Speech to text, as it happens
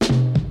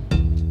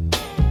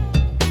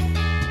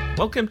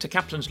Welcome to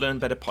Kaplan's Learn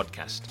Better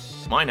podcast.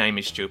 My name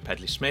is Stuart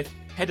Pedley-Smith,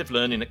 Head of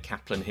Learning at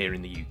Kaplan here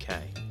in the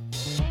UK.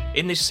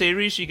 In this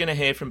series, you're going to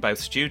hear from both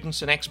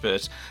students and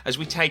experts as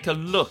we take a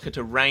look at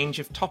a range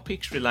of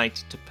topics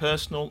related to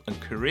personal and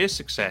career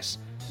success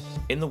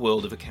in the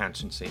world of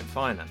accountancy and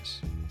finance.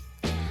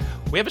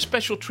 We have a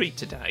special treat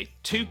today,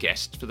 two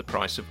guests for the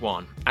price of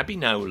one, Abby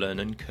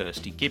Nolan and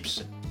Kirsty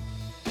Gibson.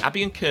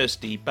 Abby and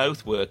Kirsty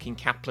both work in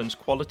Kaplan's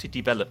Quality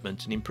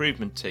Development and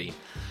Improvement team,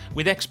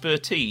 with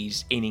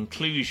expertise in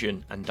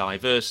inclusion and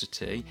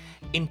diversity,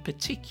 in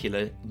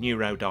particular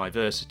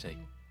neurodiversity,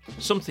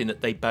 something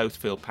that they both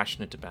feel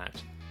passionate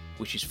about,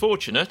 which is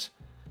fortunate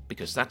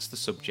because that's the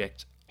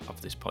subject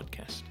of this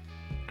podcast.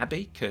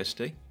 Abby,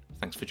 Kirsty,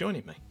 thanks for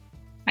joining me.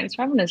 Thanks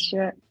for having us,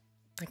 Stuart.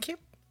 Thank you.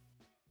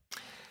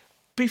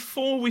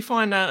 Before we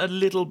find out a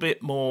little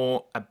bit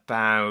more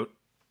about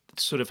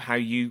sort of how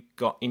you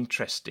got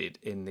interested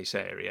in this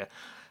area,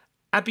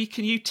 Abby,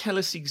 can you tell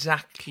us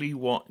exactly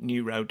what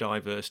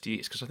neurodiversity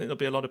is? Because I think there'll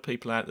be a lot of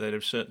people out there that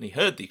have certainly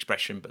heard the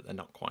expression, but they're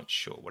not quite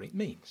sure what it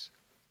means.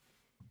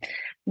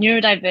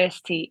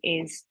 Neurodiversity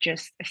is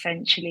just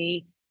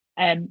essentially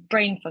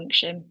brain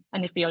function.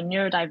 And if you're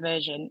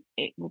neurodivergent,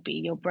 it will be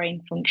your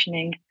brain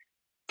functioning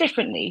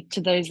differently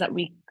to those that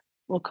we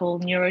will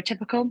call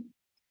neurotypical.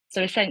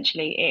 So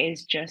essentially, it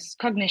is just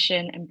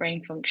cognition and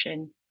brain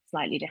function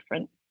slightly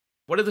different.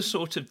 What are the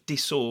sort of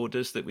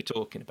disorders that we're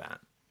talking about?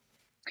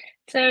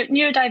 So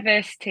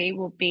neurodiversity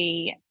will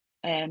be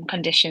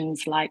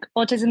conditions like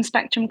autism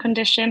spectrum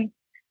condition,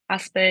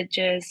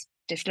 Asperger's,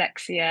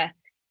 dyslexia,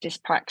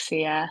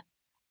 dyspraxia,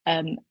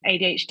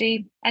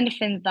 ADHD,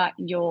 anything that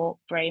your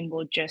brain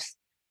will just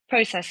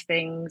process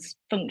things,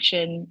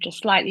 function just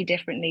slightly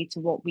differently to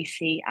what we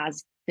see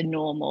as the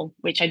normal,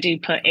 which I do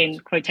put in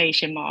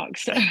quotation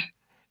marks.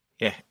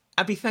 Yeah.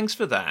 Abby, thanks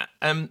for that.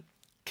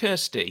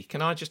 Kirsty,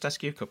 can I just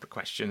ask you a couple of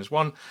questions?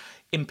 One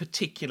in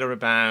particular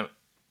about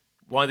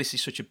why this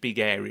is such a big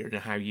area and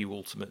how you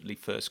ultimately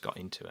first got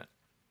into it.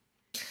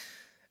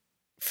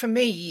 For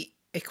me,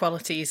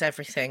 equality is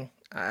everything.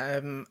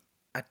 I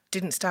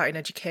didn't start in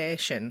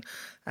education,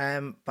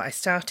 but I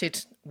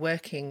started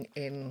working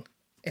in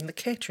the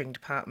catering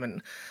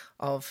department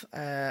of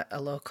a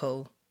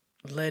local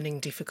learning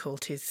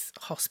difficulties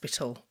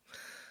hospital.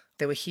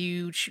 There were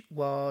huge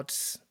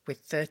wards with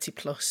 30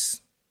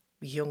 plus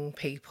young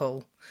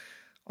people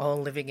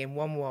all living in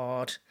one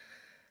ward,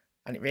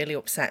 and it really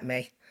upset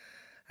me.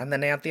 And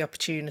then I had the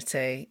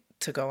opportunity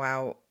to go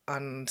out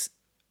and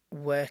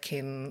work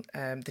in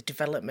the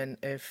development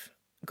of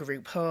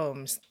group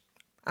homes,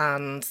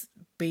 and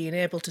being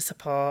able to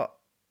support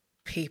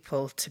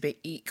people to be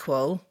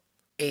equal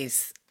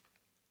is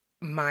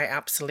my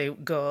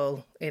absolute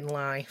goal in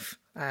life.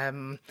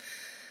 I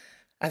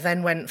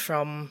then went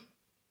from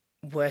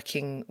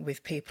working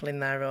with people in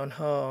their own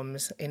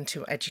homes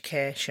into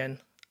education,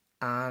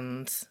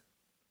 and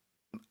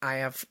I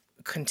have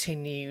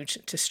continued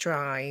to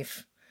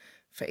strive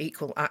for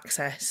equal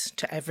access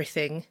to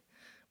everything,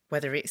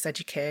 whether it's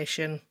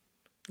education,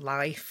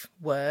 life,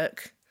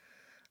 work,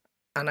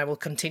 and I will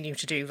continue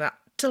to do that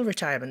till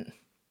retirement.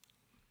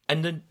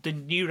 And the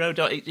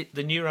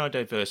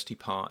neurodiversity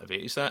part of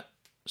it, is that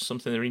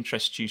something that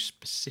interests you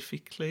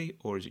specifically,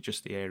 or is it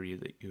just the area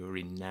that you're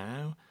in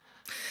now?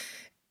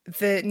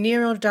 The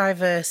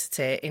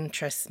neurodiversity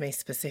interests me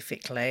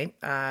specifically.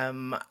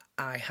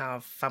 I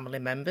have family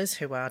members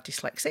who are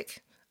dyslexic,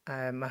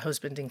 my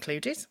husband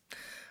included,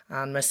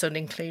 and my son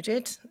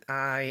included.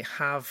 I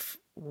have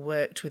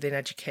worked within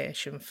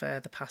education for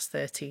the past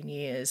 13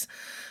 years,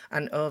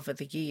 and over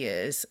the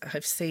years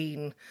have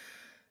seen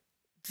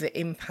the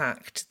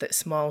impact that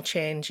small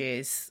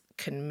changes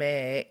can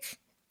make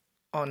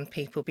on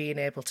people being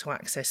able to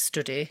access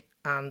study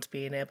and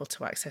being able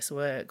to access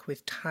work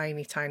with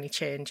tiny, tiny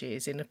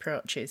changes in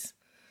approaches.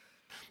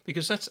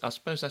 Because I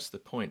suppose that's the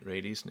point,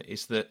 really, isn't it?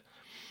 Is that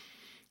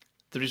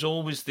there is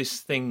always this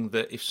thing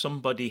that if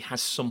somebody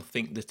has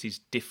something that is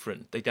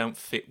different, they don't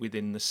fit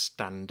within the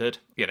standard.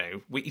 You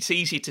know, it's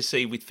easy to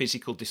see with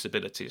physical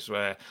disabilities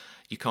where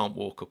you can't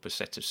walk up a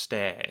set of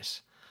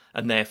stairs,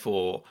 and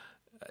therefore,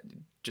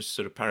 just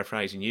sort of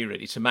paraphrasing you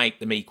really, to make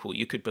them equal,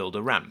 you could build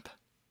a ramp,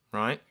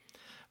 right?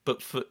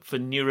 But for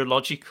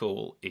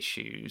neurological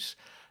issues,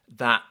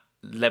 that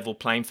level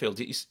playing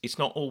field, it's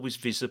not always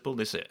visible,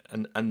 is it?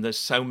 And there's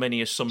so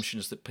many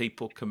assumptions that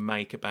people can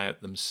make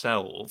about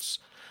themselves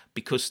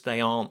because they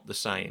aren't the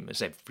same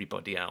as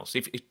everybody else.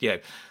 If you know,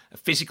 a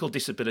physical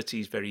disability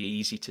is very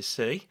easy to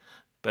see,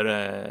 but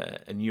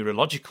a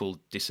neurological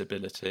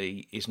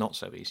disability is not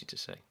so easy to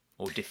see.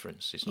 Or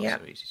difference is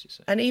not so easy to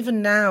say. And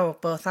even now,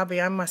 both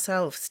Abby and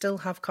myself still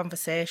have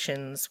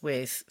conversations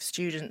with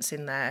students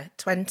in their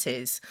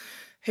 20s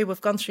who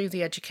have gone through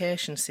the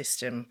education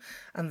system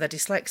and their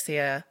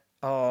dyslexia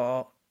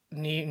or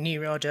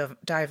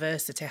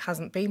neurodiversity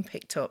hasn't been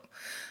picked up.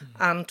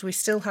 And we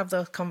still have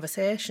those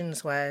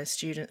conversations where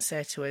students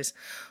say to us,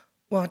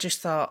 well, I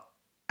just thought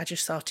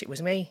it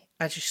was me.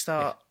 I just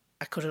thought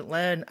I couldn't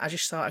learn. I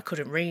just thought I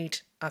couldn't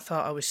read. I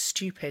thought I was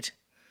stupid.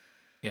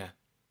 Yeah.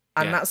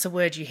 And that's a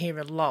word you hear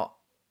a lot,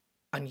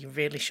 and you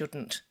really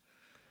shouldn't.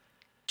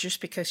 just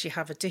because you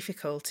have a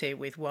difficulty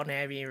with one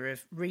area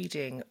of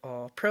reading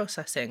or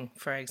processing,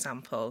 for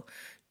example,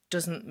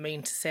 doesn't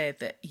mean to say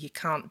that you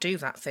can't do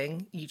that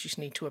thing. You just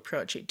need to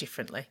approach it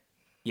differently.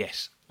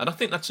 Yes, and I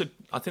think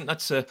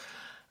that's a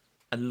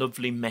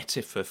lovely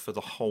metaphor for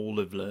the whole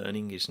of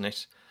learning, isn't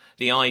it?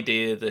 The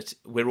idea that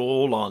we're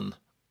all on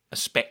a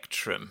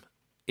spectrum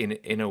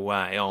in a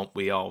way, aren't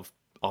we, of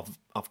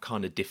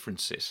kind of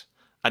differences.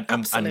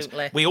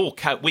 Absolutely. And we all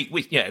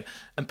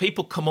and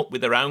people come up with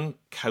their own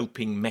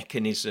coping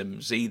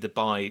mechanisms, either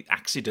by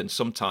accident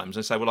sometimes,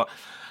 and say, well,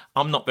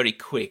 I'm not very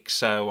quick,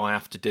 so I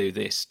have to do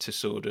this to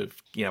sort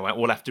of,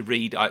 I'll have to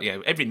read,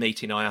 every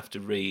meeting I have to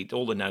read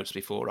all the notes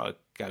before I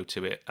go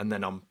to it, and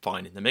then I'm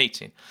fine in the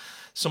meeting.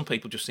 Some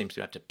people just seem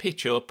to have to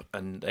pitch up,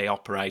 and they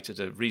operate at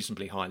a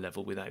reasonably high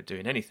level without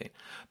doing anything.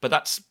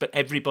 But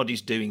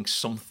everybody's doing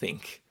something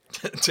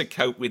to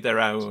cope with their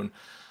own.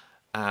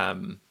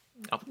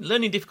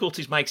 Learning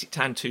difficulties makes it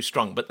sound too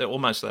strong, but they're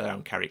almost their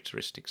own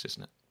characteristics,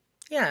 isn't it?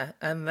 Yeah,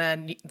 and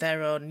then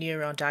their own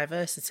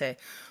neurodiversity.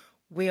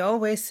 We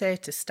always say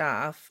to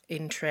staff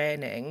in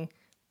training,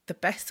 the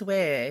best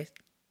way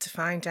to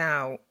find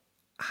out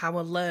how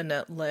a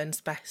learner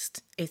learns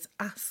best is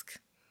ask.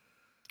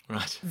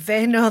 Right.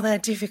 They know their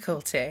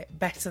difficulty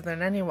better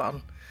than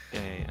anyone.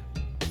 Yeah.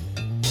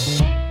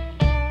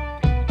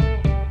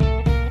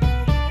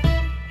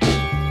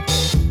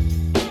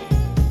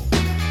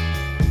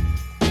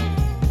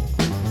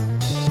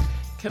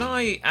 Can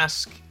I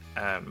ask,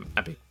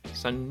 Abby,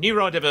 so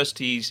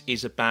neurodiversity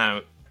is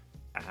about,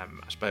 I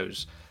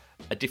suppose,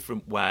 a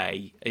different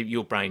way.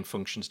 Your brain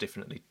functions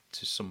differently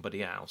to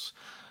somebody else.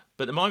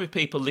 But there might be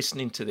people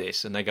listening to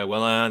this and they go,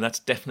 well, that's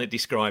definitely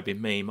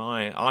describing me.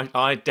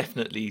 I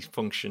definitely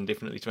function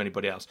differently to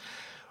anybody else.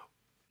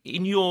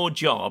 In your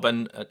job,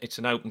 and it's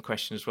an open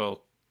question as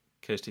well,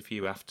 Kirsty, for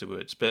you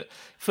afterwards, but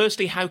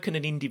firstly, how can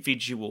an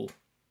individual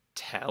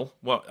tell?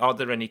 Are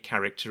there any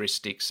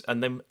characteristics?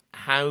 And then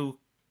how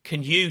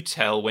can you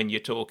tell when you're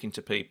talking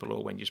to people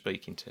or when you're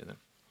speaking to them?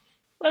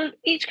 Well,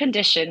 each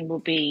condition will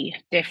be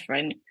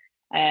different.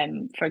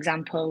 For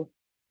example,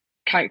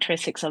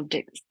 characteristics of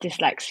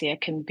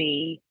dyslexia can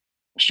be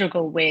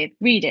struggle with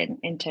reading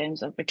in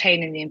terms of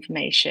retaining the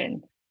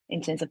information,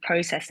 in terms of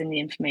processing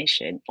the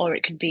information, or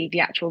it could be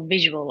the actual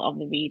visual of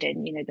the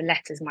reading. The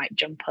letters might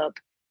jump up.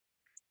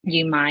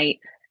 You might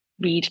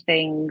read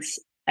things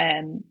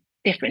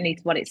differently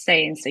to what it's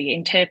saying, so you're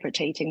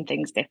interpreting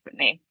things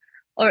differently.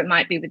 Or it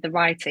might be with the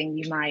writing.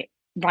 You might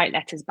write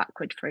letters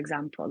backward, for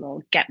example,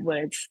 or get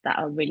words that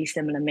are really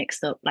similar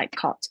mixed up, like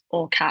cot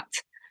or cat.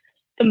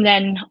 And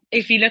then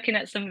if you're looking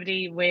at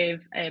somebody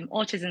with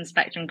autism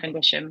spectrum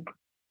condition,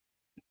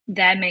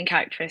 their main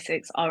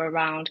characteristics are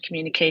around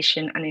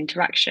communication and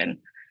interaction,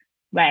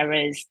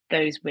 whereas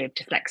those with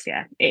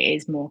dyslexia, it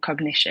is more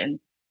cognition.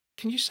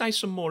 Can you say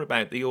some more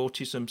about the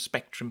autism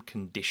spectrum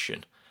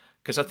condition?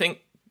 Because I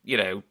think,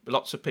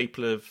 lots of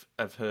people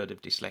have heard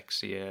of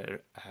dyslexia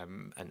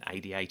and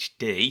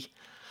ADHD,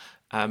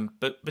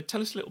 but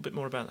tell us a little bit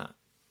more about that.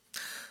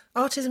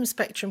 Autism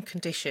spectrum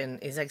condition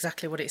is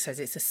exactly what it says.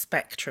 It's a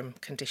spectrum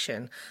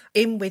condition.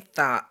 In with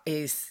that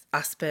is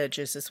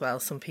Asperger's as well.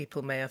 Some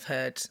people may have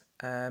heard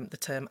the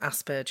term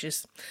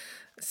Asperger's.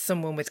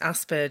 Someone with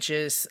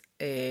Asperger's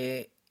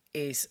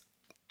is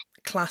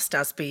classed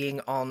as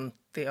being on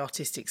the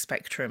autistic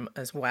spectrum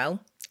as well,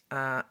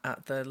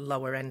 at the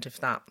lower end of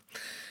that.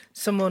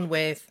 Someone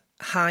with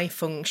high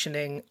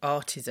functioning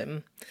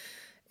autism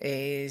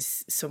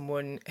is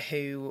someone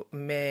who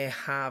may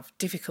have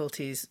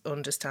difficulties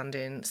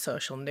understanding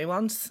social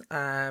nuance,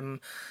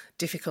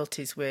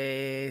 difficulties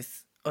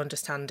with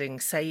understanding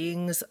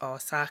sayings or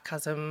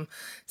sarcasm,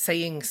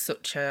 sayings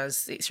such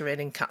as "it's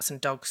raining cats and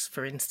dogs,"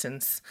 for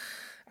instance.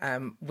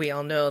 We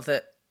all know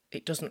that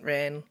it doesn't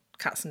rain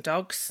cats and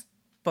dogs,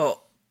 but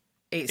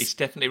it's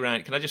definitely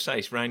raining. Can I just say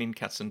it's raining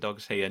cats and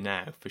dogs here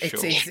now, for sure.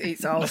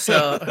 It's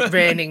also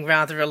raining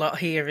rather a lot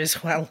here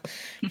as well.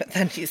 But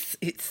then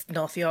it's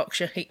North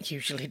Yorkshire, it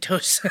usually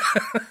does.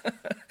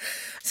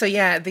 So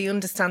yeah, the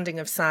understanding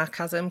of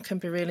sarcasm can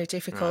be really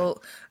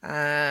difficult.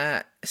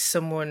 Right.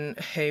 Someone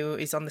who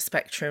is on the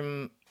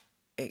spectrum,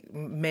 it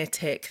may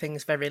take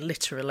things very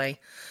literally.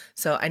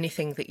 So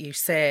anything that you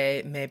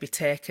say may be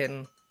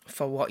taken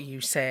for what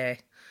you say.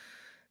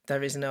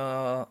 There is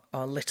no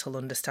or little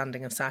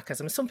understanding of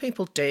sarcasm. Some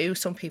people do,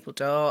 some people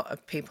don't.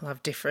 People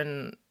have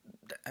different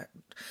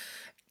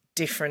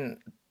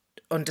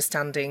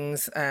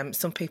understandings.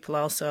 Some people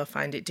also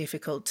find it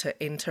difficult to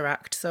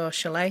interact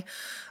socially,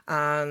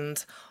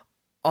 and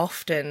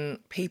often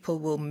people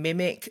will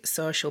mimic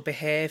social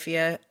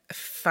behaviour,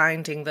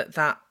 finding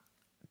that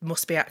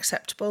must be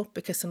acceptable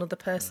because another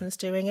person's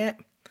doing it.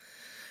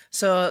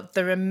 So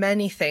there are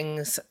many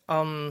things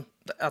on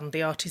the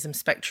autism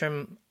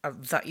spectrum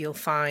that you'll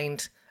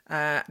find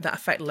that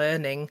affect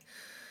learning,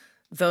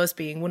 those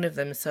being one of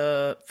them.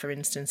 So, for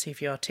instance,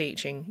 if you're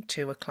teaching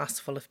to a class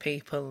full of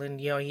people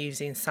and you're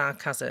using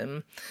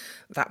sarcasm,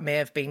 that may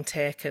have been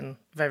taken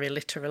very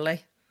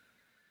literally.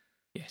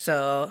 Yes.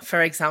 So,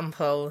 for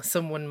example,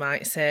 someone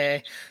might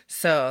say,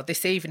 so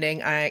this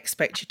evening I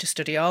expect you to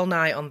study all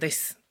night on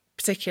this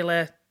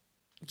particular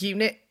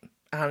unit.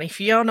 And if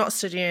you're not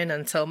studying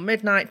until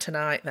midnight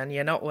tonight, then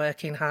you're not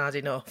working hard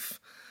enough.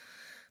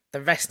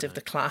 The rest of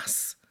the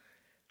class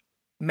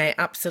may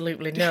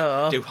absolutely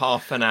know. Do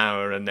half an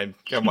hour and then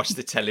go and watch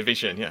the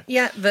television. Yeah.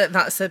 Yeah,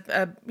 that's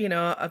a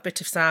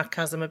bit of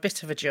sarcasm, a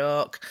bit of a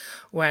joke,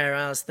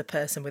 whereas the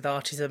person with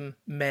autism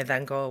may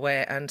then go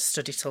away and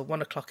study till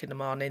 1 o'clock in the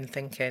morning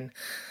thinking,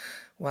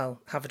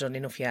 well, have I done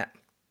enough yet?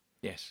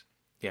 Yes.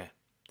 Yeah.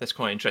 That's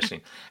quite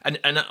interesting. And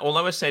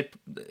although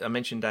I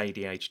mentioned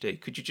ADHD,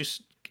 could you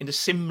just, in a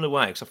similar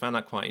way, because I found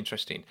that quite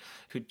interesting,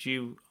 could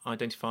you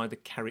identify the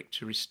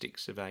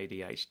characteristics of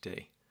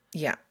ADHD?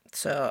 Yeah.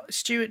 So,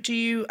 Stuart,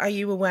 are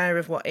you aware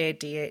of what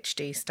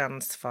ADHD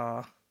stands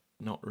for?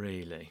 Not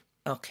really.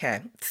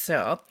 Okay.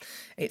 So,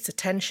 it's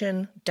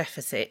attention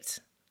deficit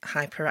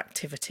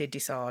hyperactivity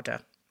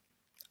disorder.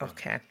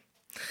 Okay.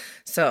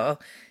 So,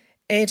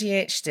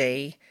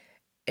 ADHD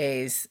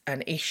is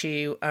an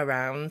issue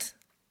around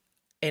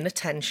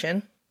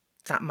inattention.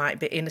 That might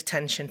be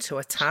inattention to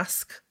a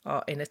task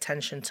or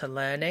inattention to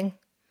learning.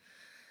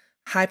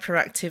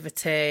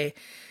 Hyperactivity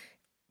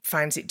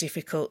finds it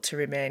difficult to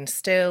remain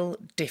still,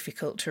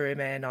 difficult to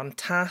remain on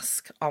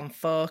task, on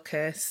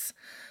focus,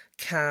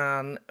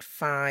 can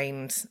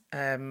find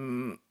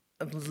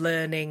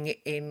learning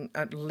in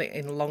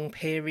long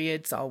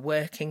periods or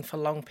working for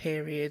long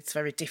periods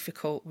very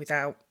difficult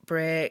without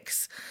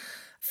breaks,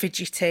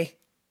 fidgety,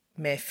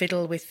 may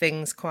fiddle with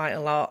things quite a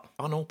lot.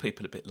 Aren't all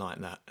people a bit like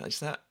that? Is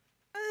that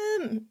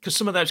because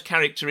some of those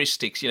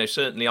characteristics,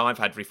 certainly I've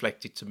had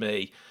reflected to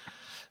me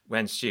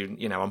when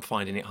I'm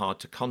finding it hard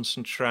to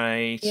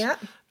concentrate. Yeah.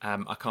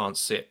 I can't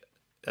sit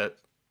at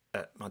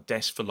my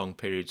desk for long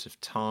periods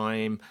of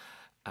time.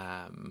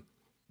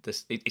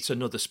 It's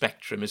another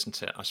spectrum,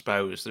 isn't it? I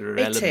suppose there are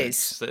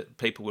elements that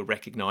people will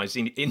recognise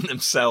in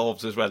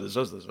themselves as well as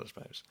others, I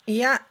suppose.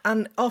 Yeah,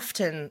 and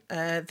often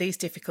these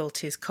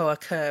difficulties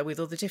co-occur with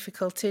other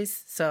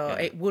difficulties, so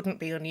it wouldn't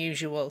be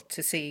unusual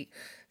to see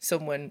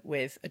someone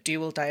with a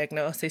dual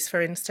diagnosis,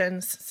 for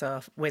instance,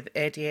 so with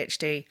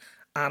ADHD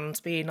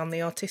and being on the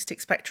autistic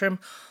spectrum,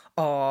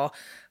 or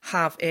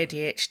have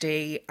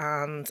ADHD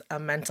and a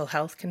mental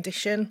health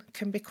condition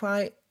can be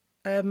quite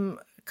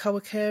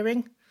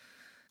co-occurring.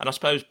 And I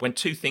suppose when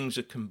two things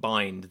are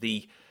combined,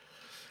 the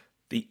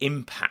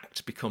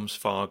impact becomes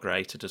far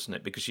greater, doesn't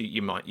it? Because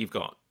you've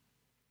got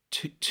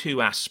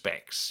two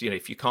aspects.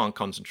 If you can't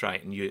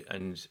concentrate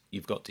and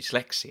you've got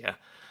dyslexia,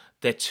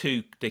 there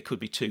could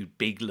be two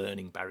big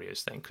learning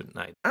barriers then, couldn't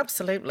they?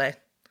 Absolutely.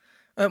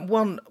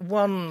 One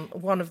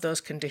of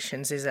those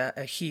conditions is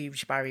a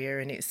huge barrier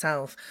in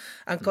itself.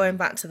 And going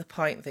back to the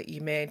point that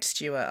you made,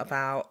 Stuart,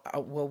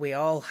 about, we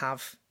all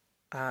have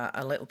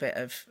a little bit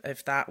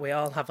of that. We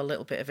all have a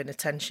little bit of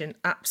inattention.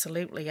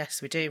 Absolutely,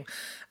 yes, we do.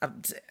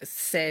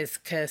 Says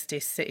Kirsty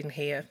sitting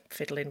here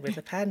fiddling with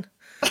a pen,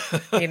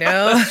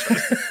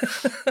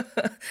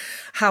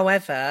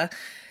 However,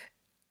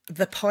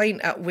 the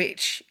point at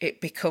which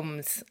it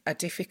becomes a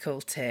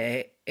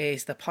difficulty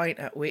is the point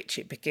at which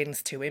it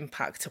begins to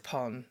impact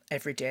upon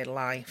everyday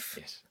life,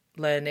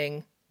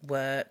 learning,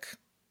 work,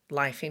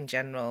 life in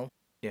general.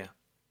 Yeah.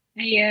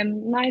 A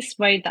nice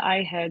way that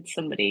I heard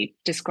somebody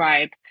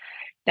describe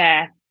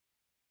their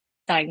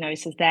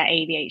diagnosis, their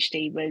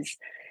ADHD, was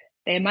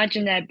they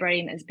imagine their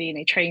brain as being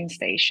a train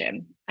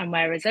station, and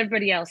whereas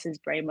everybody else's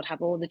brain would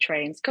have all the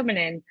trains coming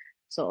in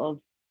sort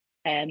of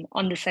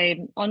on the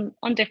same on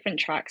different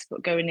tracks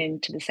but going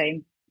into the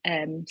same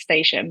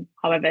station.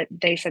 However,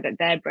 they said that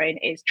their brain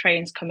is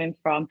trains coming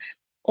from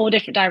all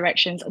different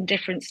directions on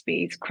different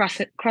speeds,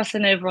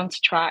 crossing over onto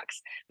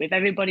tracks with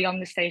everybody on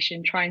the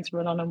station trying to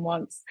run on them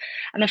once.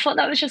 And I thought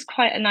that was just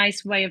quite a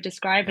nice way of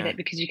describing it,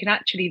 because you can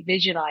actually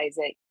visualize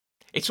it.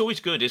 It's always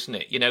good, isn't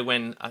it?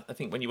 When I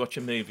think when you watch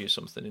a movie or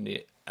something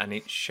and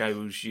it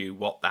shows you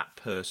what that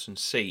person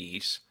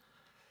sees.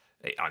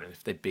 I don't know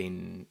if they've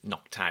been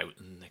knocked out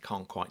and they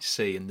can't quite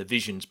see and the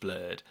vision's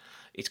blurred.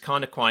 It's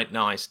kind of quite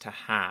nice to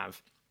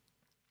have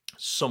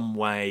some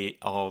way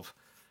of,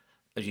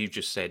 as you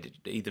just said,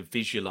 either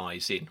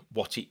visualising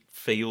what it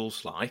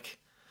feels like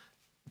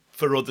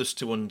for others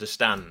to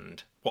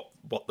understand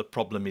what the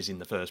problem is in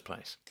the first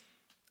place.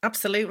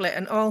 Absolutely.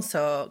 And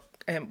also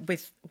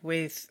with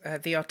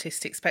the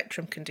autistic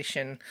spectrum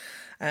condition,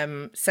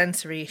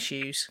 sensory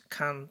issues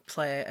can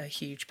play a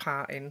huge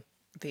part in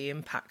the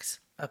impact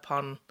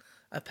upon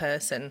a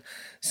person.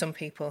 Some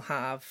people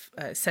have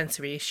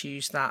sensory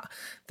issues that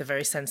they're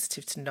very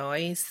sensitive to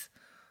noise,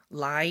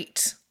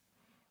 light,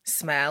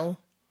 smell.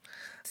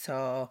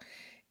 So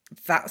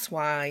that's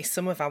why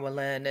some of our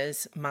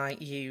learners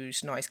might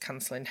use noise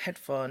cancelling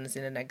headphones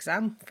in an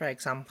exam, for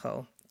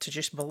example, to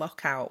just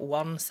block out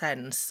one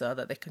sense so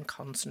that they can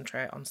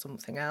concentrate on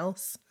something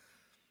else.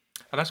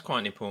 And that's quite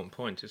an important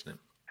point, isn't it?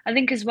 I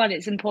think as well,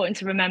 it's important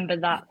to remember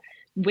that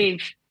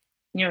with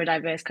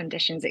neurodiverse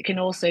conditions, it can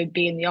also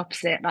be in the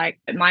opposite. Like,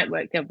 it might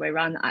work the other way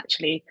around, that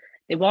actually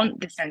they want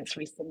the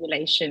sensory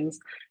stimulations.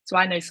 So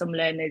I know some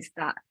learners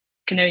that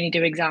can only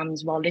do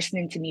exams while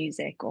listening to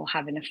music or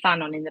having a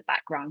fan on in the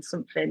background,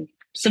 something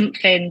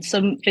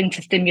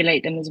to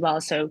stimulate them as well.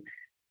 So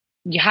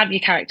you have your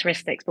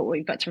characteristics, but what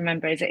you've got to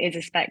remember is it is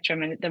a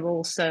spectrum, and they're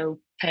all so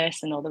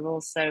personal, they're all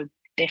so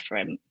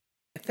different.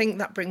 I think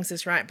that brings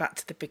us right back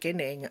to the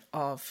beginning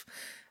of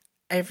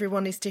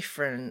everyone is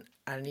different,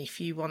 and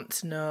if you want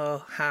to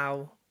know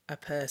how a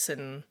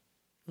person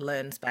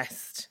learns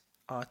best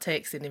or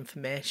takes in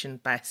information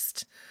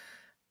best,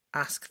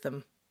 ask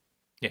them.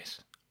 Yes.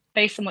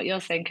 Based on what you're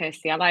saying,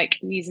 Kirsty, I like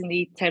using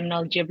the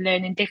terminology of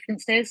learning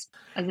differences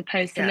as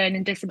opposed to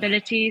learning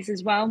disabilities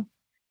as well,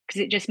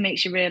 because it just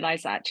makes you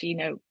realise that actually,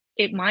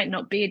 it might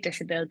not be a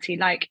disability.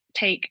 Like,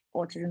 take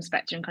autism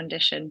spectrum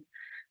condition.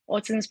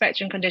 Autism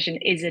spectrum condition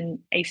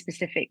isn't a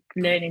specific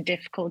learning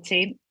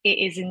difficulty. It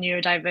is a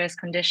neurodiverse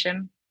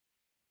condition.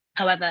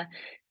 However,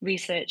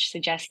 research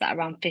suggests that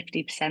around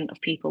 50%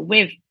 of people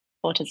with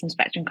autism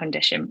spectrum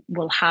condition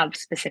will have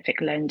specific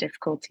learning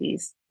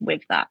difficulties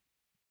with that.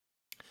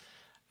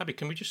 Abby,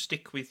 can we just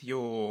stick with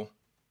your,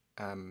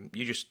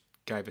 you just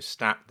gave a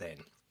stat then,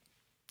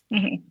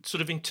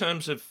 sort of in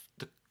terms of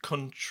the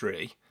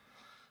country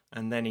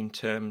and then in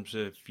terms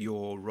of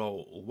your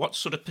role, what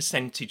sort of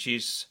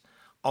percentages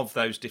of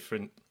those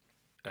different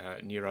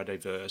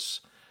neurodiverse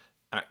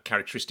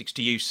characteristics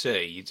do you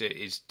see?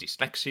 Is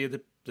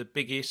dyslexia the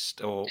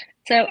biggest, or?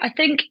 So I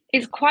think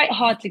it's quite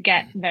hard to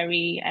get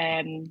very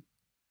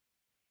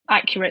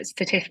accurate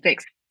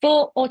statistics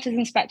for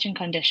autism spectrum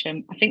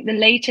condition. I think the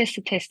latest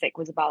statistic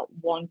was about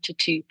 1 to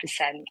 2%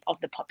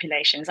 of the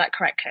population. Is that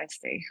correct,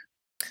 Kirsty?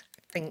 I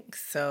think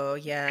so,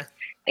 yeah.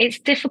 It's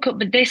difficult,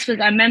 but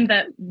I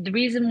remember the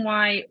reason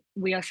why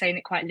we are saying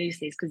it quite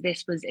loosely is because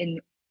this was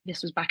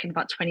back in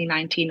about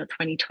 2019 or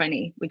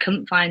 2020. We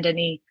couldn't find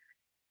any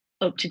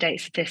up-to-date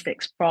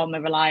statistics from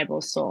a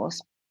reliable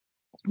source.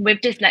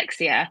 With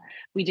dyslexia,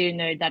 we do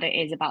know that it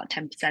is about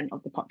 10%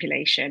 of the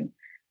population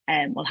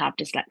will have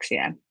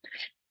dyslexia.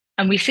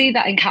 And we see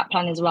that in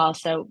Kaplan as well.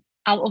 So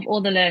out of all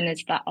the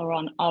learners that are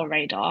on our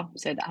radar,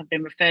 so that have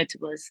been referred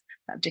to us,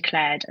 that have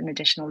declared an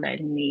additional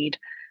learning need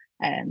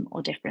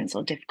or difference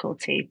or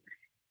difficulty,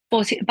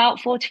 about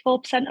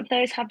 44% of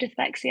those have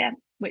dyslexia,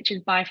 which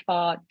is by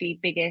far the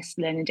biggest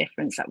learning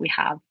difference that we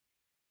have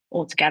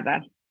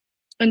altogether.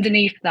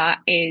 Underneath that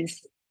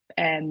is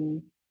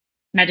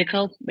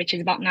medical, which is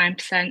about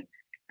 9%. And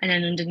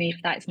then underneath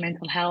that is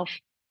mental health.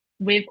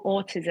 With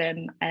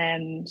autism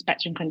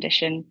spectrum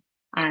condition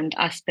and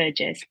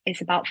Asperger's,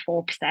 it's about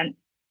 4%.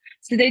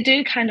 So they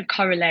do kind of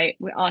correlate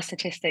with our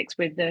statistics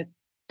with the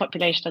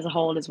population as a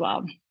whole as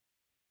well.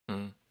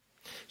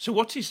 So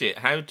what is it?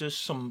 How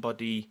does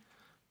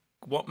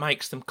what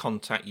makes them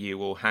contact you,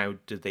 or how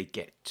do they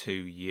get to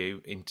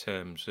you in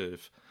terms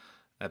of,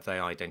 have they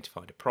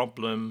identified a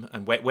problem,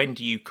 and when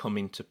do you come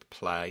into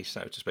play,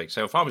 so to speak?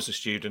 So if I was a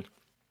student,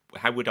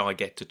 how would I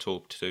get to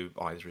talk to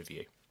either of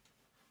you?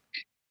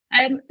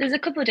 There's a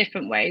couple of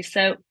different ways.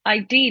 So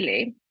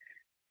ideally,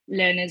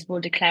 learners will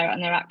declare it on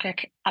their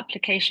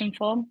application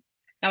form.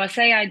 Now, I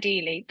say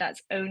ideally,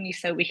 that's only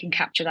so we can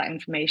capture that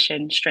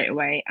information straight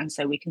away, and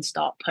so we can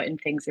start putting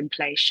things in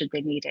place should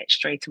they need it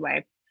straight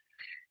away.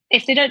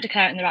 If they don't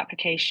declare it in their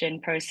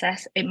application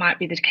process, it might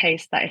be the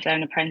case that if they're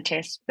an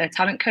apprentice, their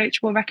talent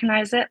coach will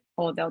recognise it,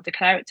 or they'll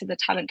declare it to the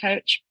talent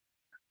coach,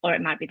 or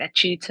it might be their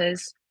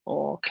tutors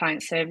or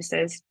client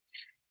services.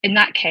 In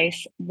that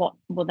case, what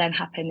will then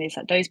happen is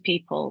that those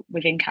people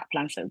within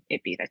Kaplan, so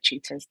it'd be their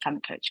tutors,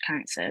 talent coach,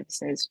 client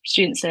services,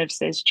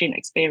 student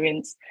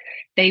experience,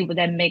 they will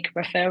then make a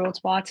referral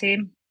to our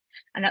team.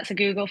 And that's a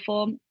Google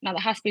form. Now,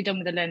 that has to be done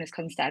with the learner's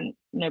consent.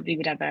 Nobody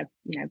would ever,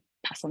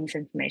 pass on this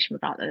information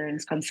without the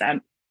learner's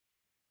consent.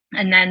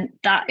 And then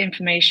that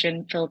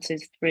information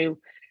filters through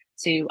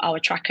to our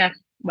tracker,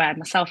 where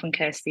myself and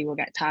Kirsty will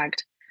get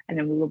tagged, and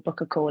then we will book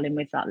a call in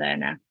with that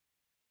learner.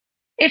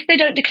 If they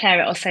don't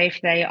declare it, or say if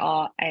they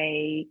are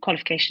a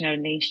qualification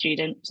only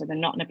student, so they're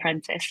not an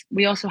apprentice,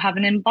 we also have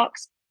an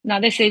inbox. Now,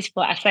 this is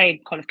for, I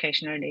say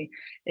qualification only,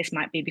 this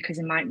might be because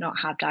they might not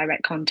have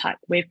direct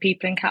contact with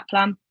people in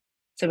Kaplan.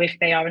 So if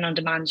they are an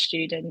on-demand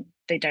student,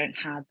 they don't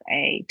have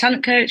a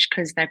talent coach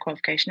because they're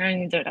qualification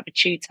only, they don't have a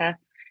tutor,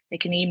 they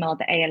can email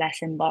the ALS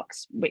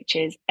inbox, which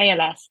is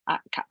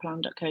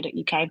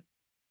als@kaplan.co.uk.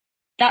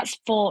 That's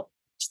for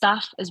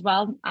staff as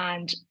well,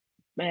 and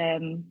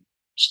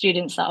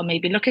students that are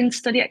maybe looking to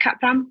study at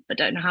Kaplan but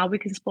don't know how we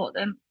can support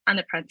them, and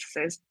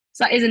apprentices.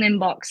 So that is an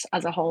inbox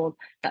as a whole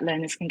that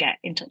learners can get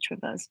in touch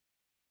with us.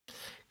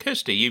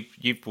 Kirsty,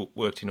 you've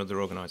worked in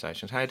other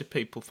organisations. How do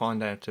people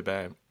find out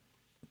about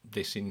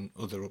this in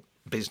other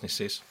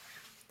businesses?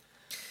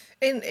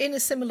 In a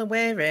similar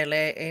way,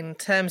 really, in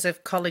terms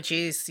of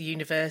colleges,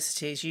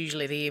 universities,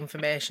 usually the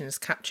information is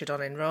captured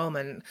on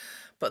enrolment,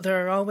 but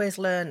there are always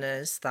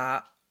learners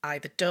that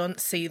either don't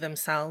see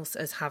themselves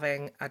as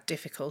having a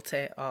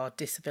difficulty or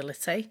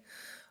disability,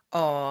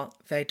 or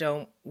they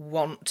don't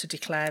want to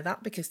declare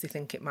that because they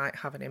think it might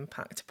have an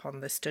impact upon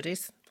their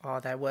studies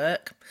or their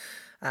work.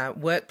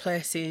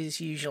 Workplaces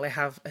usually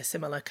have a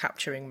similar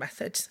capturing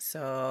method.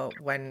 So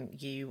when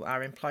you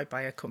are employed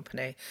by a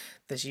company,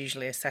 there's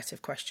usually a set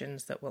of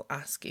questions that will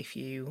ask if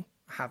you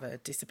have a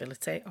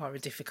disability or a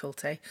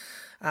difficulty.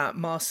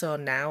 More so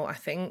now, I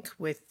think,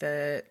 with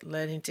the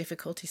learning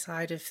difficulty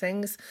side of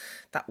things,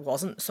 that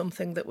wasn't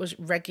something that was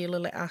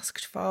regularly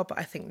asked for, but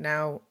I think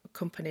now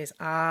companies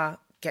are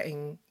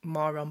getting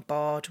more on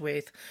board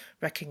with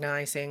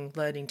recognising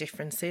learning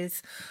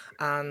differences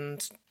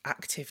and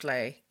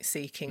actively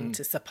seeking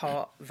to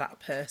support that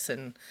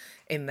person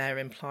in their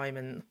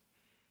employment.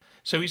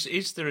 So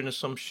is there an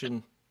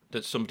assumption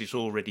that somebody's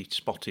already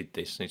spotted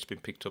this and it's been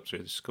picked up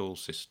through the school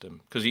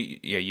system? Because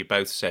you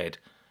both said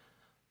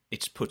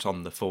it's put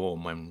on the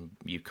form when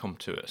you come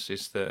to us.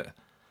 Is there?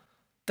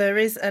 There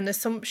is an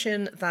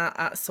assumption that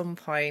at some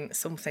point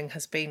something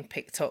has been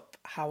picked up.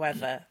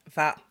 However,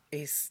 that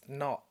is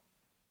not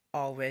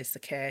always the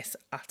case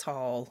at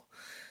all.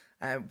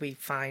 We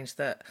find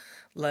that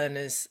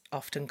learners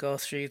often go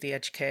through the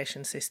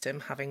education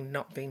system having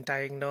not been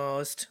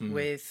diagnosed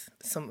with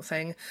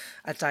something.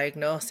 A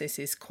diagnosis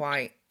is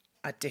quite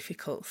a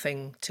difficult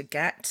thing to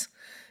get.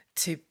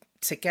 To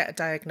get a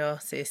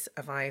diagnosis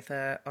of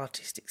either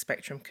autistic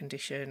spectrum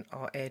condition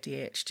or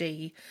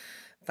ADHD,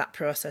 that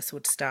process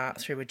would start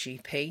through a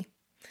GP.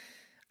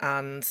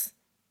 And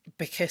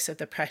because of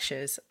the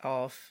pressures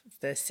of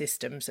the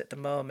systems at the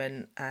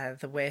moment,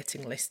 the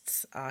waiting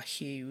lists are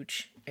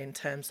huge in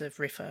terms of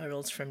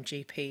referrals from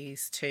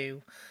GPs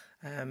to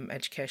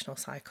educational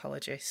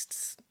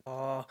psychologists,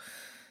 or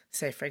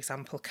say, for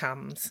example,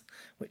 CAMS,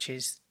 which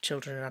is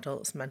Children and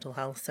Adults Mental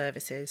Health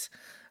Services.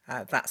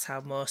 That's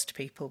how most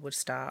people would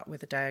start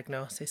with a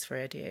diagnosis for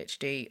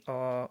ADHD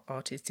or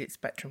autistic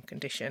spectrum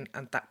condition,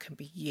 and that can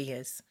be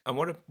years. And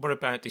what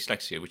about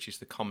dyslexia, which is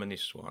the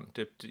commonest one?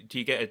 Do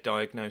you get a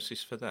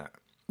diagnosis for that?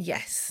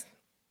 Yes.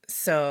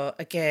 So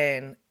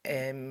again,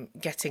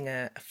 getting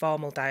a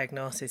formal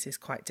diagnosis is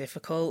quite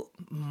difficult.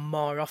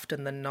 More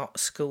often than not,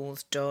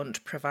 schools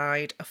don't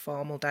provide a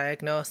formal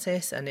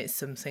diagnosis, and it's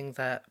something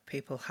that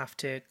people have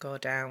to go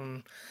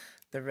down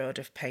the road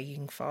of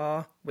paying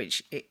for,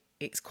 which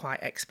it's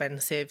quite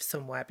expensive,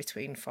 somewhere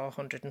between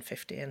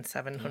 £450 and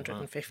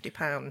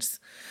 £750.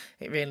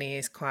 It really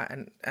is quite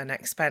an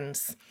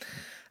expense.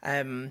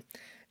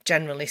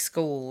 Generally,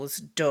 schools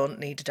don't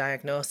need a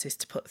diagnosis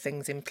to put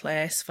things in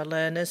place for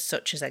learners,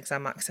 such as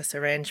exam access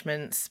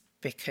arrangements,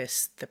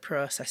 because the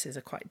processes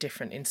are quite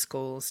different in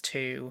schools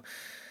to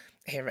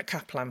here at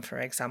Kaplan, for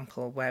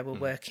example, where we're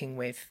working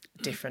with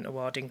different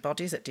awarding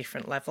bodies at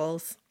different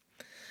levels.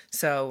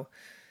 So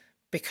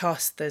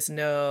because there's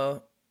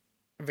no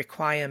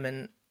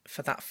requirement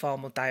for that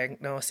formal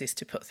diagnosis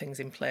to put things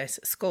in place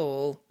at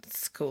school,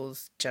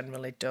 schools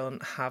generally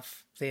don't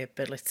have the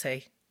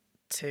ability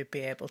to be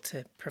able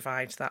to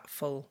provide that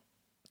full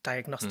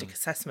diagnostic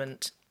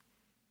assessment.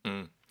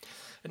 And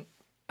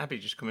Abby,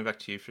 just coming back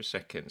to you for a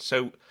second.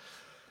 So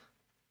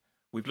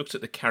we've looked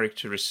at the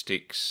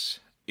characteristics.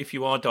 If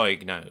you are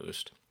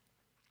diagnosed,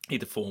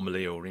 either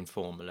formally or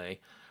informally,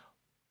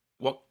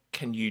 what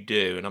can you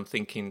do? And I'm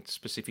thinking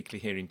specifically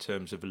here in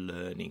terms of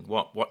learning.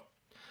 What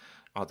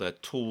are there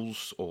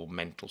tools or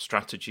mental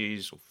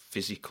strategies or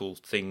physical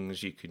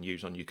things you can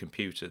use on your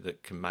computer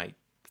that can make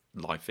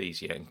life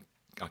easier? And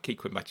I keep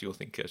coming back to your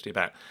thing, Kirsty,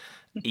 about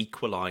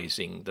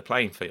equalising the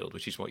playing field,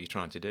 which is what you're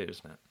trying to do,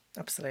 isn't it?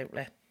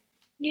 Absolutely.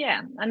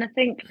 Yeah, and I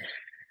think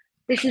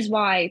this is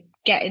why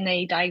getting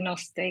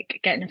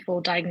a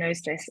full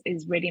diagnosis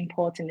is really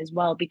important as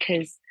well,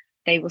 because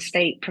they will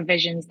state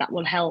provisions that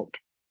will help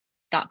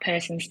that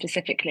person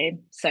specifically.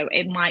 So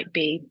it might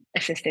be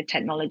assistive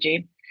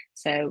technology.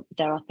 So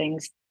there are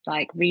things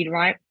like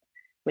ReadWrite,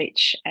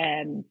 which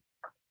will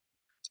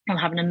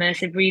have an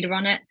immersive reader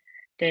on it.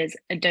 There's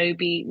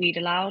Adobe Read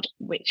Aloud,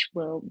 which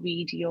will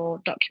read your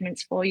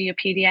documents for you, your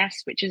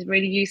PDFs, which is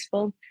really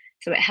useful.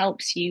 So it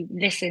helps you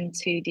listen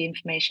to the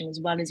information as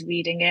well as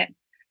reading it.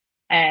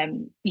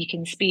 You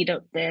can speed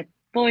up the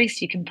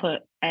voice. You can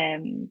put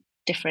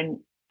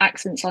different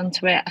accents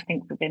onto it. I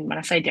think when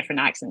I say different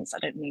accents, I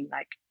don't mean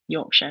like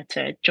Yorkshire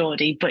to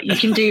Geordie, but you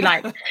can do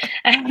like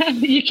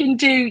you can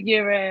do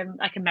your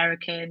like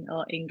American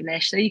or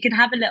English. So you can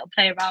have a little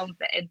play around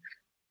with it. And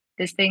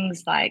there's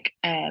things like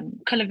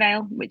Colour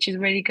Veil, which is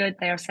really good.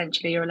 They are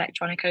essentially your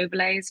electronic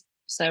overlays.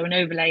 So an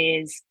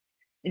overlay is,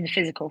 in the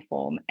physical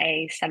form,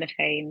 a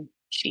cellophane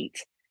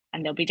sheet,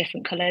 and there'll be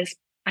different colours.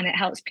 And it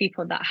helps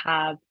people that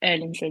have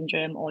Erlang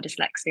syndrome or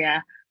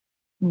dyslexia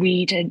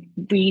read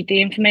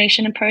the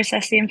information and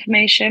process the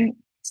information.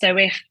 So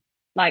if,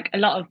 like, a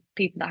lot of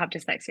people that have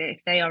dyslexia,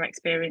 if they are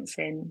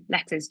experiencing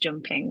letters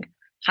jumping,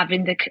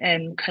 having the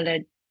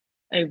coloured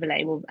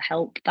overlay will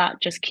help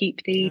that just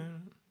keep the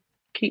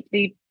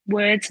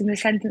words and the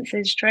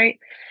sentences straight.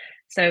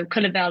 So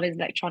Colour Veil is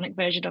an electronic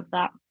version of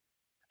that.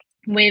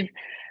 With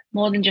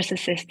more than just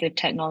assistive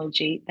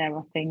technology, there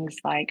are things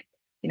like,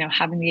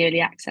 having the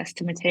early access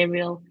to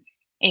material.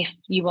 If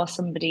you are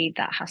somebody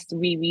that has to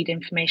reread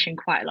information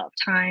quite a lot of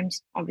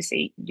times,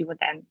 obviously you are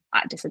then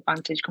at a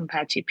disadvantage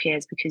compared to your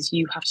peers because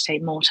you have to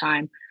take more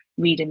time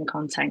reading the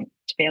content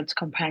to be able to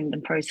comprehend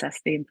and process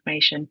the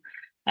information.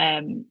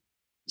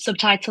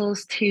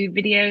 Subtitles to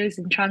videos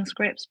and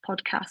transcripts,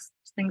 podcasts,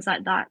 things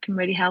like that can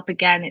really help.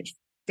 Again, it's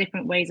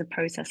different ways of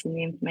processing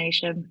the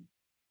information.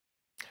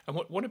 And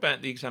what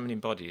about the examining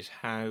bodies?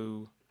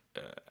 How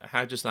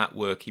does that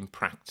work in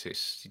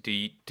practice?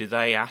 Do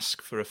they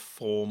ask for a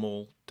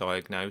formal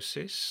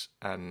diagnosis,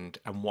 and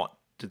what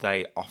do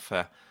they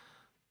offer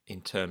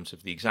in terms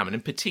of the exam? And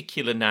in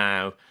particular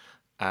now,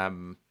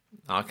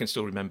 I can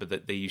still remember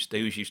that they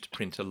always used to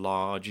print a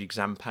large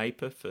exam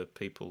paper for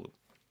people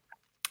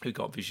who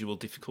got visual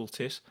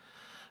difficulties.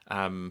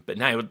 But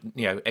now,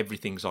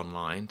 everything's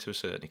online to a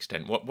certain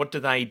extent. What do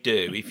they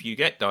do if you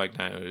get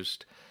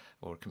diagnosed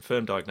or a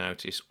confirmed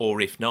diagnosis,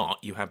 or if not,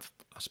 you have,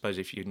 I suppose,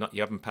 if you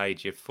haven't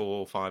paid your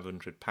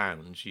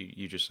 £400-500,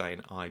 you're just saying,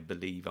 I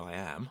believe I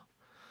am.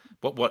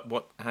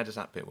 How does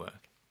that bit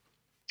work?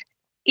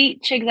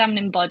 Each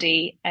examining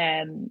body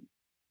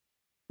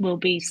will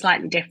be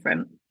slightly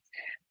different,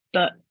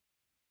 but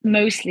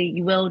mostly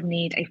you will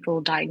need a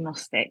full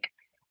diagnostic.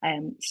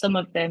 Some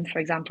of them, for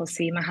example,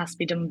 CIMA has to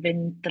be done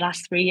within the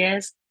last 3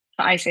 years.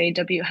 For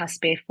ICAEW, it has to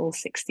be a full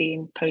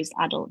 16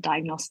 post-adult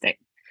diagnostic.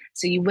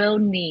 So you will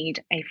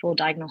need a full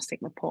diagnostic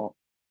report.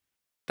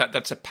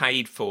 That's a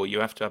paid for. You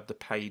have to have the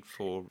paid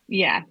for.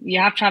 Yeah, you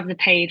have to have the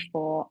paid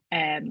for.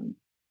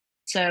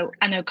 So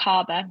I know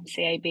CABA,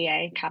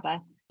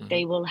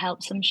 they will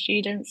help some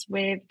students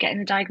with getting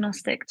the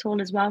diagnostic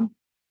tool as well.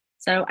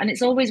 So, and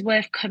it's always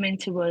worth coming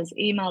to us,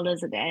 email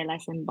us at the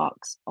ALS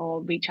inbox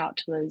or reach out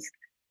to us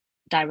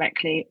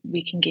directly.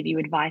 We can give you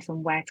advice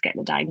on where to get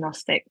the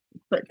diagnostic.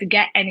 But to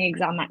get any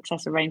exam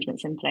access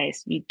arrangements in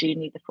place, you do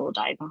need the full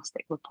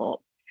diagnostic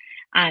report.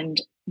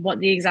 And what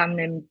the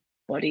examining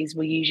bodies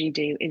will usually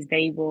do is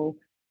they will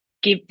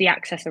give the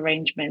access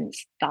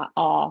arrangements that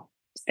are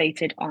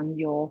stated on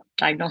your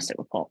diagnostic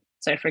report.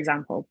 So, for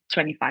example,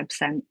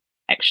 25%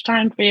 extra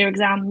time for your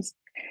exams.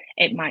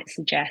 It might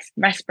suggest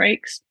rest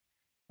breaks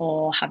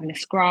or having a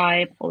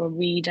scribe or a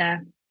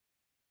reader.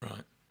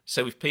 Right.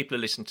 So if people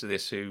are listening to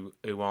this who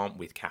aren't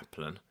with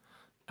Kaplan,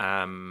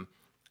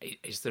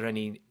 is there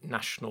any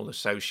national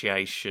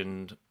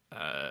association?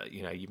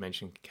 You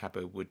mentioned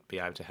CABA would be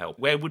able to help.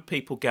 Where would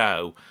people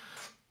go?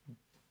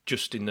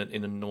 Just in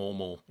a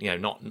normal,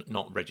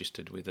 not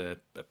registered with a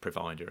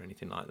provider or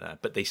anything like that,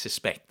 but they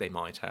suspect they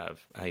might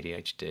have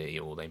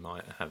ADHD or they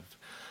might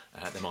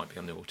be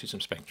on the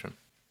autism spectrum.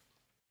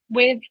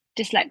 With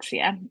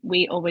dyslexia,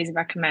 we always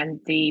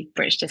recommend the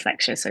British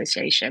Dyslexia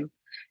Association.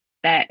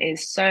 There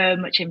is so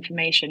much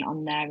information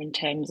on there in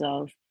terms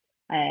of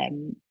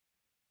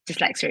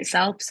dyslexia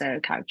itself, so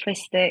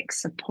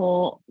characteristics,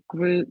 support,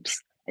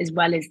 groups, as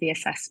well as the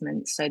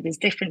assessments. So there's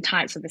different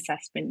types of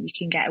assessment. You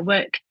can get a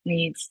work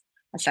needs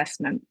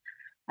assessment,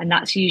 and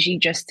that's usually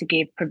just to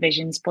give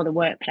provisions for the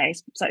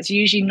workplace. So it's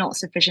usually not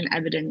sufficient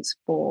evidence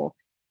for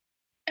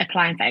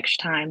applying for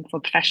extra time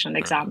for professional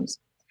exams.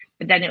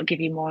 But then it'll give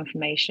you more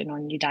information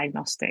on your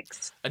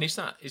diagnostics. And is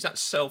that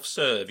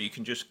self-serve? You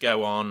can just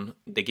go on.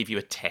 They give you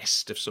a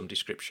test of some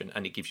description,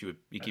 and it gives you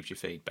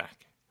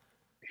feedback.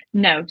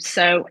 No.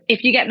 So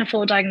if you're getting a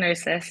full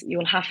diagnosis,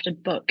 you'll have to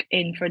book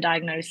in for a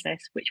diagnosis,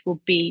 which will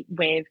be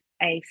with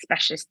a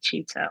specialist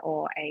tutor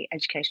or a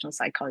educational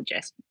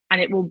psychologist,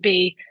 and it will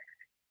be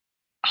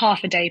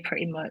half a day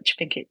pretty much. I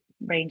think it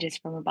ranges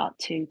from about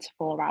 2 to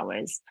 4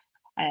 hours,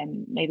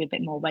 maybe a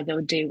bit more, where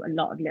they'll do a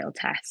lot of little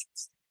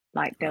tests.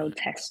 Like they'll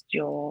test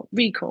your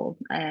recall,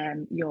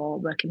 your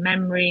working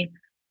memory,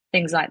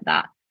 things like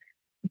that.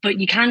 But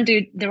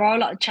there are a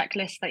lot of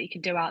checklists that you can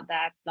do out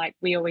there. Like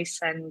we always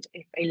send,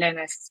 if a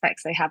learner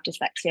suspects they have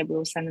dyslexia, we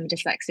will send them a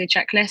dyslexia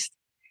checklist.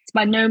 It's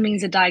by no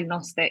means a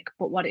diagnostic,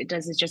 but what it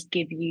does is just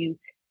give you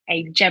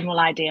a general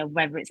idea of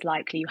whether it's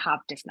likely you have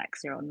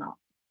dyslexia or not.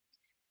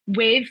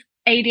 With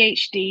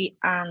ADHD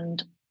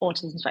and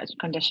autism spectrum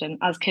condition,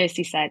 as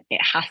Kirsty said,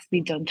 it has to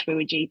be done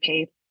through a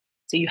GP.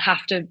 So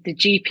the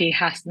GP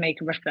has to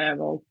make a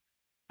referral.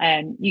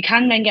 You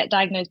can then get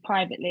diagnosed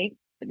privately,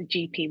 but the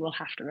GP will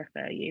have to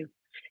refer you.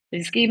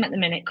 There's a scheme at the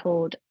minute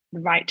called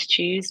The Right to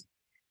Choose,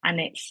 and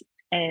it's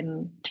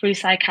through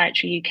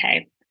Psychiatry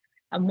UK.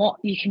 And what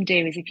you can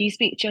do is if you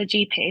speak to your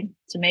GP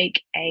to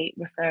make a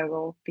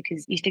referral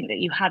because you think that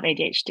you have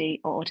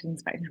ADHD or autism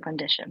spectrum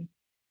condition,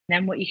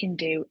 then what you can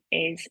do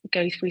is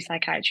go through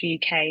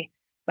Psychiatry UK,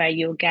 where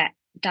you'll get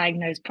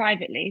diagnosed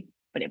privately,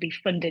 but it'll be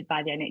funded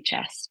by the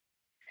NHS.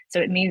 So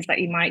it means that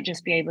you might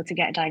just be able to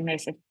get a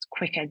diagnosis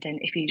quicker than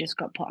if you just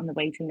got put on the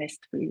waiting list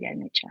through the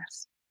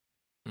NHS.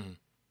 Mm.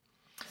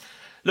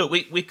 Look,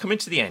 we're coming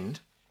to the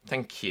end.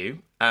 Thank you.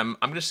 I'm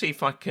going to see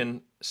if I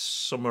can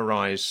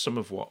summarise some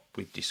of what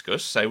we've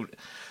discussed. So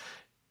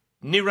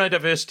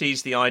neurodiversity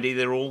is the idea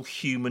that all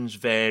humans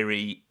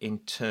vary in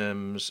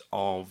terms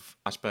of,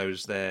 I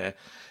suppose, their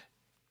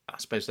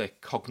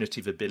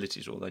cognitive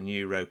abilities or their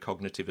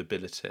neurocognitive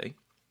ability.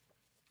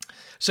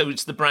 So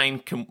it's the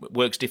brain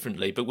works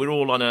differently, but we're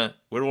all on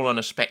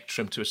a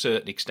spectrum to a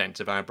certain extent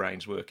of our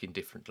brains working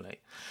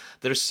differently.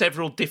 There are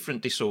several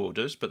different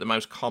disorders, but the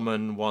most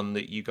common one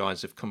that you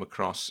guys have come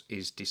across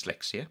is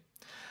dyslexia.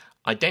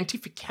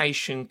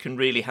 Identification can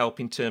really help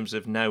in terms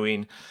of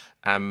knowing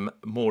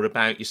more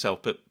about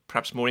yourself, but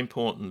perhaps more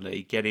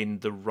importantly, getting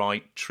the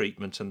right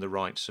treatment and the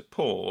right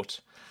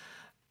support.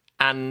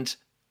 And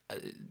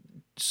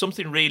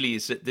something really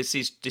is that this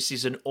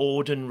is an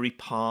ordinary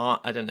part.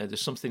 I don't know.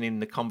 There's something in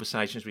the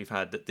conversations we've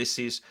had that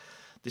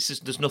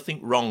there's nothing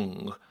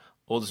wrong,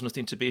 or there's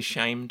nothing to be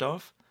ashamed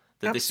of.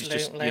 That Absolutely.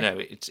 This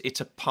is just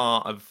it's a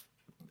part of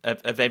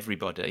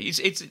everybody. Is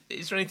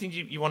there anything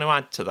you want to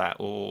add to that,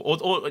 or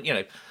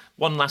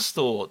one last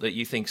thought that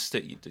you think's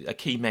a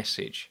key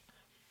message?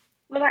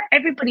 Well,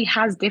 everybody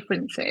has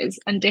differences,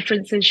 and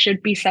differences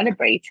should be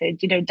celebrated.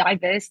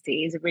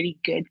 Diversity is a really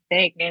good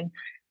thing, and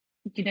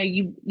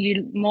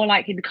you're more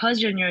likely,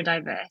 because you're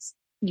neurodiverse,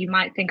 you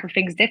might think of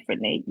things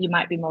differently. You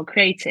might be more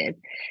creative.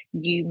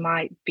 You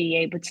might be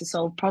able to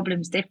solve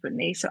problems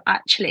differently. So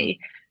actually,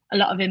 a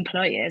lot of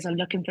employers are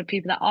looking for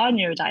people that are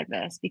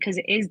neurodiverse because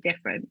it is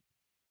different.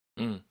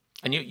 Mm.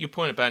 And your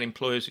point about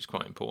employers is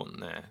quite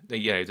important there.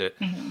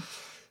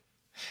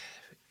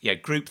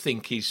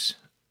 Groupthink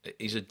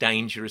is a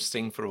dangerous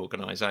thing for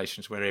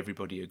organisations where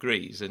everybody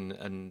agrees,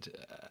 and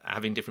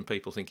having different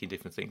people thinking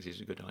different things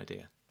is a good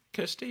idea.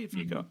 Kirsty, have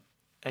you got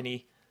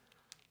any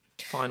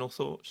final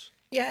thoughts?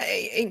 Yeah,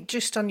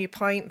 just on your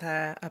point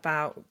there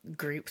about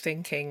group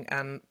thinking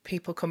and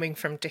people coming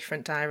from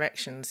different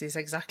directions is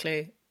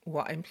exactly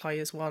what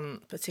employers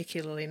want,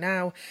 particularly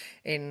now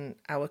in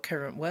our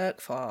current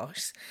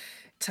workforce,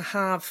 to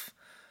have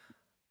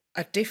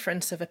a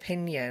difference of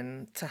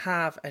opinion, to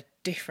have a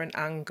different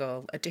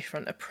angle, a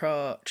different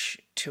approach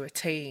to a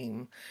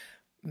team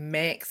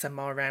makes a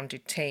more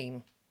rounded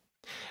team.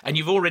 And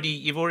you've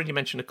already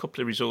mentioned a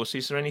couple of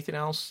resources. Is there anything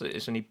else?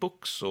 Is there any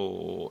books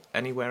or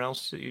anywhere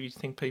else that you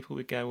think people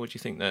would go? Or do you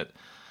think that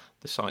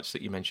the sites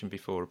that you mentioned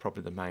before are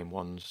probably the main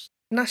ones?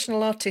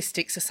 National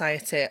Autistic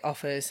Society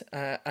offers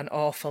an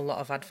awful lot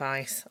of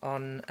advice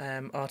on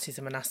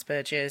autism and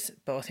Asperger's,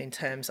 both in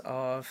terms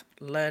of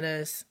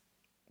learners,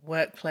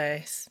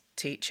 workplace,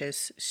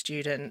 teachers,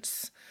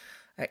 students.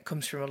 It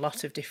comes from a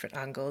lot of different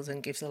angles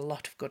and gives a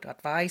lot of good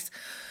advice.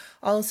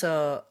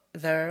 Also,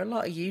 there are a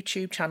lot of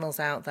YouTube channels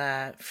out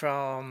there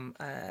from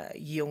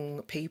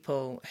young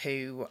people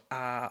who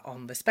are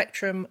on the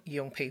spectrum,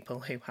 young people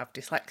who have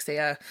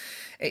dyslexia.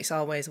 It's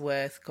always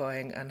worth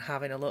going and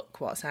having a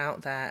look what's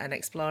out there and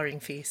exploring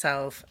for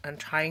yourself and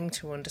trying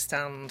to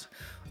understand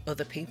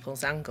other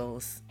people's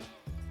angles.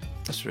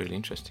 That's a really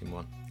interesting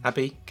one.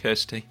 Abby,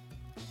 Kirsty,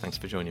 thanks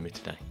for joining me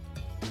today.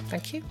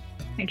 Thank you.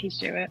 Thank you,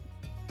 Stuart.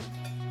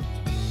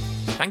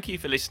 Thank you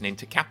for listening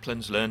to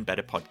Kaplan's Learn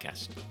Better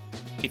podcast.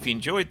 If you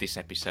enjoyed this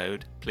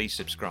episode, please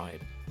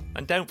subscribe.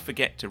 And don't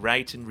forget to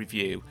rate and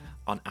review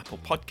on Apple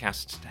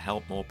Podcasts to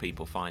help more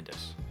people find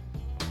us.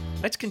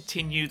 Let's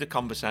continue the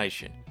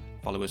conversation.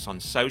 Follow us on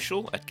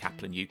social at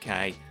Kaplan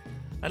UK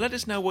and let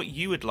us know what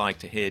you would like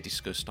to hear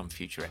discussed on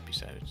future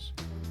episodes.